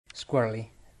Squirrly,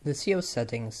 the SEO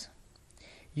settings.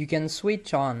 You can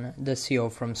switch on the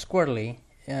SEO from Squirrly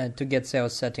to get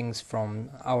SEO settings from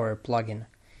our plugin.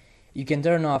 You can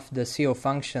turn off the SEO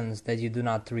functions that you do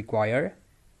not require.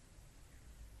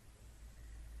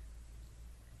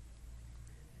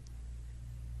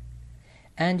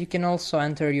 And you can also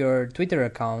enter your Twitter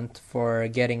account for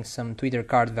getting some Twitter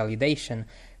card validation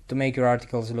to make your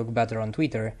articles look better on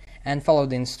Twitter, and follow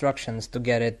the instructions to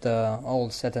get it all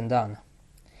set and done.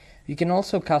 You can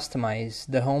also customize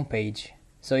the homepage,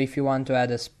 so if you want to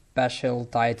add a special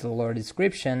title or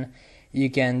description, you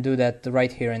can do that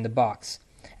right here in the box.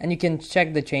 And you can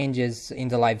check the changes in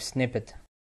the live snippet.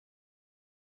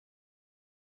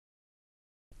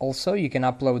 Also, you can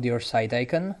upload your site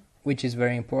icon, which is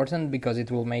very important because it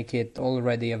will make it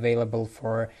already available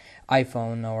for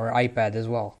iPhone or iPad as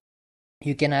well.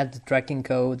 You can add tracking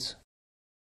codes,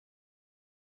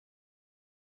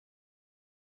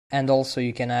 and also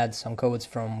you can add some codes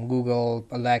from Google,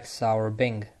 Alexa or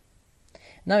Bing.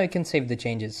 Now you can save the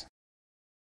changes.